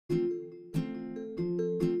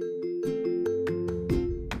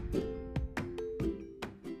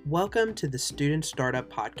Welcome to the Student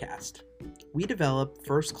Startup Podcast. We develop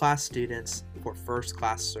first-class students for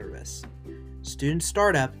first-class service. Student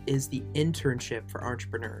Startup is the internship for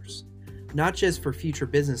entrepreneurs, not just for future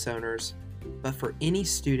business owners, but for any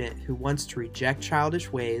student who wants to reject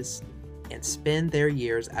childish ways and spend their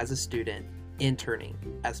years as a student interning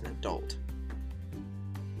as an adult.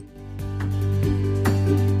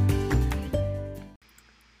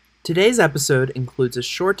 Today's episode includes a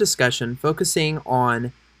short discussion focusing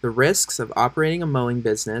on the risks of operating a mowing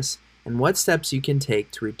business and what steps you can take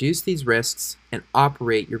to reduce these risks and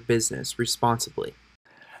operate your business responsibly.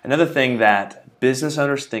 Another thing that business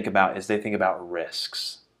owners think about is they think about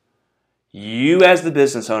risks. You as the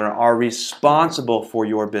business owner are responsible for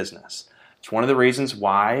your business. It's one of the reasons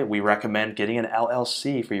why we recommend getting an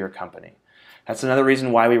LLC for your company. That's another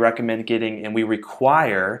reason why we recommend getting and we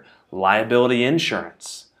require liability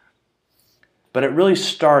insurance. But it really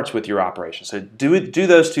starts with your operation. So do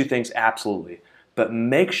those two things absolutely, but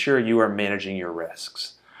make sure you are managing your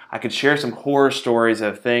risks. I could share some horror stories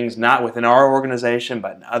of things not within our organization,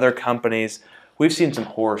 but in other companies. We've seen some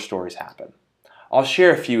horror stories happen. I'll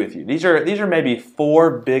share a few with you. These are maybe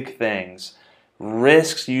 4 big things,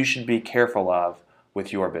 risks you should be careful of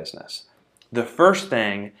with your business. The first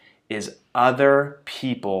thing is other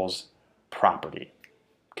people's property.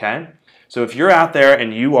 Okay? So if you're out there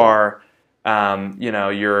and you are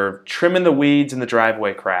you're trimming the weeds in the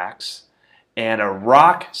driveway cracks and a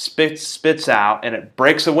rock spits out and it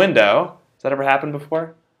breaks a window. Has that ever happened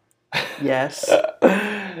before? Yes.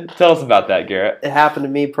 Tell us about that, Garrett. It happened to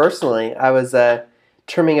me personally. I was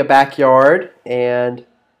trimming a backyard and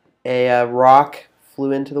a rock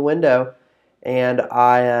flew into the window and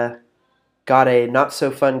I got a not so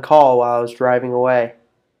fun call while I was driving away.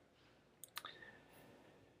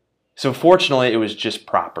 So fortunately, it was just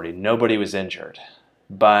property. Nobody was injured.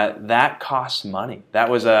 But that costs money. That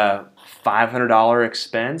was a $500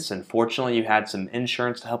 expense, and fortunately, you had some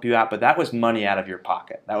insurance to help you out, but that was money out of your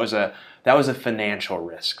pocket. That was a financial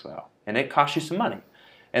risk, though, and it cost you some money.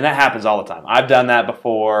 And that happens all the time. I've done that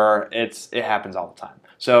before. It happens all the time.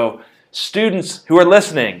 So students who are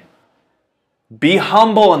listening, be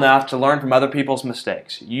humble enough to learn from other people's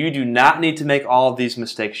mistakes. You do not need to make all of these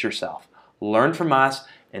mistakes yourself. Learn from us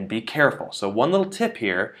and be careful. So one little tip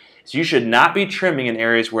here is you should not be trimming in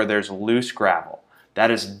areas where there's loose gravel. That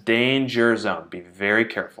is danger zone. Be very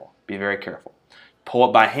careful. Be very careful. Pull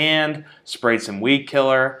it by hand, spray some weed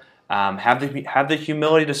killer. Have the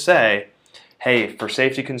humility to say, hey, for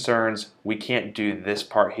safety concerns, we can't do this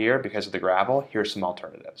part here because of the gravel. Here's some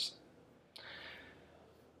alternatives.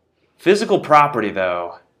 Physical property,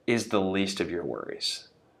 though, is the least of your worries.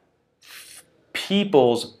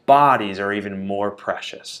 People's bodies are even more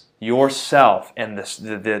precious. Yourself and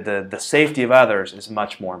the safety of others is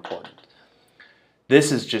much more important.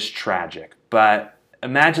 This is just tragic, but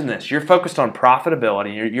imagine this. You're focused on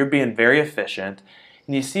profitability, you're being very efficient,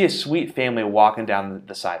 and you see a sweet family walking down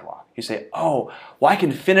the sidewalk. You say, oh, well, I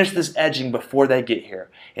can finish this edging before they get here.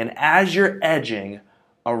 And as you're edging,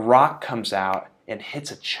 a rock comes out and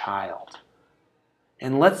hits a child.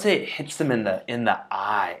 And let's say it hits them in the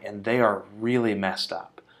eye and they are really messed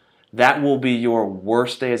up. That will be your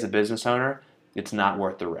worst day as a business owner. It's not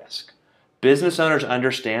worth the risk. Business owners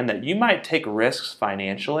understand that you might take risks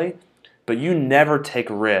financially, but you never take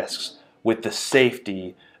risks with the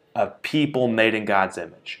safety of people made in God's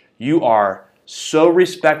image. You are so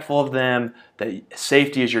respectful of them that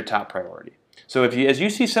safety is your top priority. So as you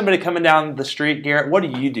see somebody coming down the street, Garrett, what do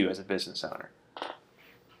you do as a business owner?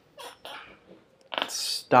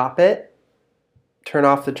 Stop it, turn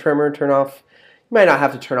off the trimmer, you might not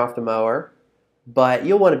have to turn off the mower, but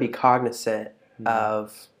you'll want to be cognizant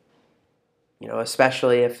of,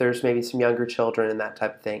 especially if there's maybe some younger children and that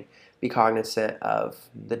type of thing, be cognizant of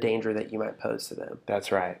the danger that you might pose to them.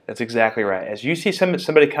 That's right. That's exactly right. As you see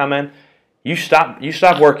somebody come in, you stop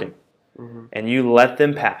working and you let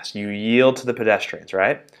them pass. You yield to the pedestrians,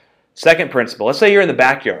 right? Second principle, let's say you're in the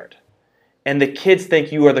backyard and the kids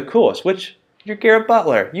think you are the coolest, which you're Garrett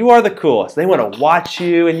Butler. You are the coolest. They want to watch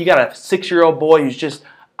you, and you got a 6-year-old boy who's just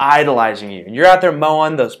idolizing you. And you're out there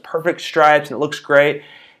mowing those perfect stripes, and it looks great.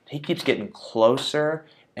 He keeps getting closer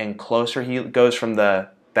and closer. He goes from the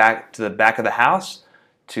back to the back of the house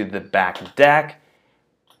to the back deck,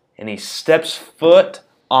 and he steps foot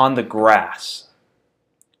on the grass.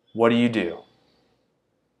 What do?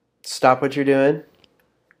 Stop what you're doing.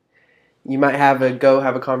 You might have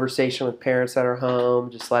a conversation with parents that are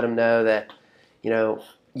home. Just let them know that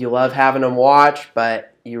you love having him watch,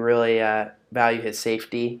 but you really value his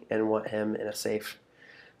safety and want him in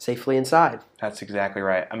safely inside. That's exactly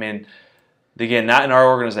right. I mean, Again, not in our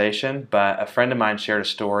organization, but a friend of mine shared a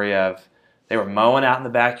story of they were mowing out in the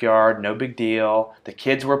backyard, no big deal. The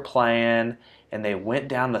kids were playing, and they went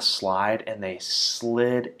down the slide and they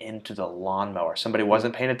slid into the lawnmower. Somebody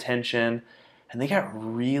wasn't paying attention, and they got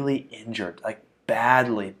really injured, like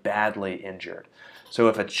badly, badly injured. So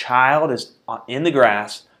if a child is in the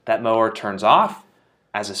grass, that mower turns off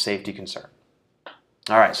as a safety concern.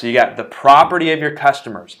 All right, so you got the property of your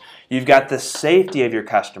customers. You've got the safety of your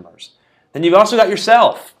customers. Then you've also got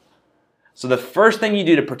yourself. So the first thing you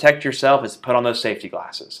do to protect yourself is put on those safety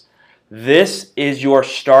glasses. This is your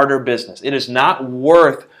starter business. It is not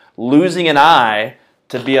worth losing an eye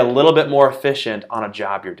to be a little bit more efficient on a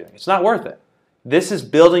job you're doing. It's not worth it. This is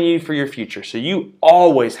building you for your future. So you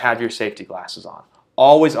always have your safety glasses on.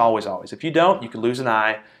 Always, always, always. If you don't, you could lose an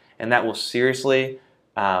eye, and that will seriously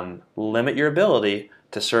limit your ability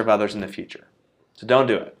to serve others in the future. So don't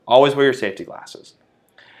do it. Always wear your safety glasses.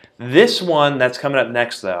 This one that's coming up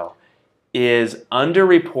next, though, is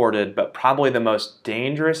underreported, but probably the most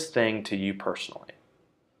dangerous thing to you personally.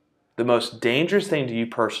 The most dangerous thing to you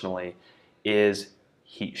personally is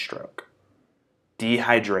heat stroke,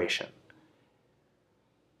 dehydration.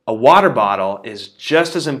 A water bottle is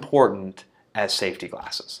just as important as safety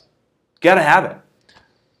glasses. You gotta have it.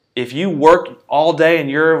 If you work all day and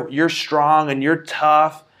you're strong and you're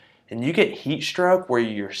tough, and you get heat stroke where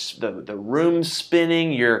the room's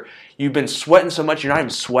spinning, you've been sweating so much you're not even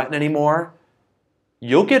sweating anymore,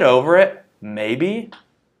 you'll get over it, maybe,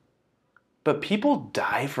 but people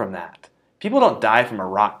die from that. People don't die from a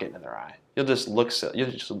rock getting in their eye. You'll just look silly.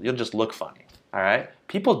 You'll just look funny. All right?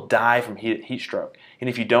 People die from heat stroke, and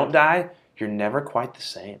if you don't die, you're never quite the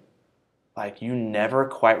same. Like, you never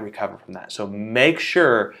quite recover from that. So make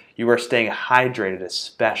sure you are staying hydrated,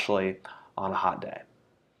 especially on a hot day.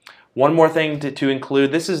 One more thing to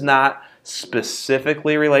include, this is not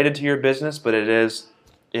specifically related to your business, but it is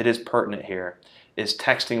pertinent here, is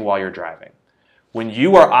texting while you're driving. When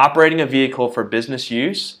you are operating a vehicle for business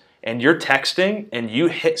use and you're texting and you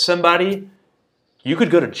hit somebody, you could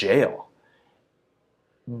go to jail.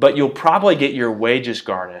 But you'll probably get your wages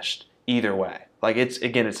garnished either way. Like,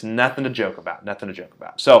 it's nothing to joke about, nothing to joke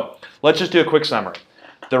about. So let's just do a quick summary.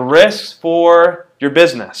 The risks for your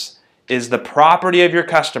business is the property of your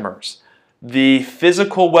customers, the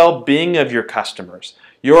physical well-being of your customers,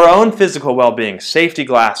 your own physical well-being, safety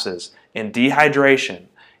glasses, and dehydration.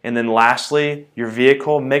 And then lastly, your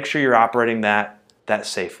vehicle, make sure you're operating that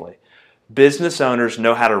safely. Business owners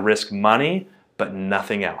know how to risk money, but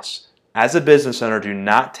nothing else. As a business owner, do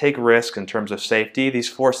not take risks in terms of safety. These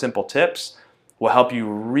 4 simple tips will help you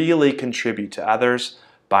really contribute to others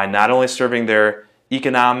by not only serving their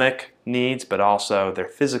economic needs, but also their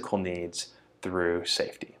physical needs through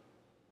safety.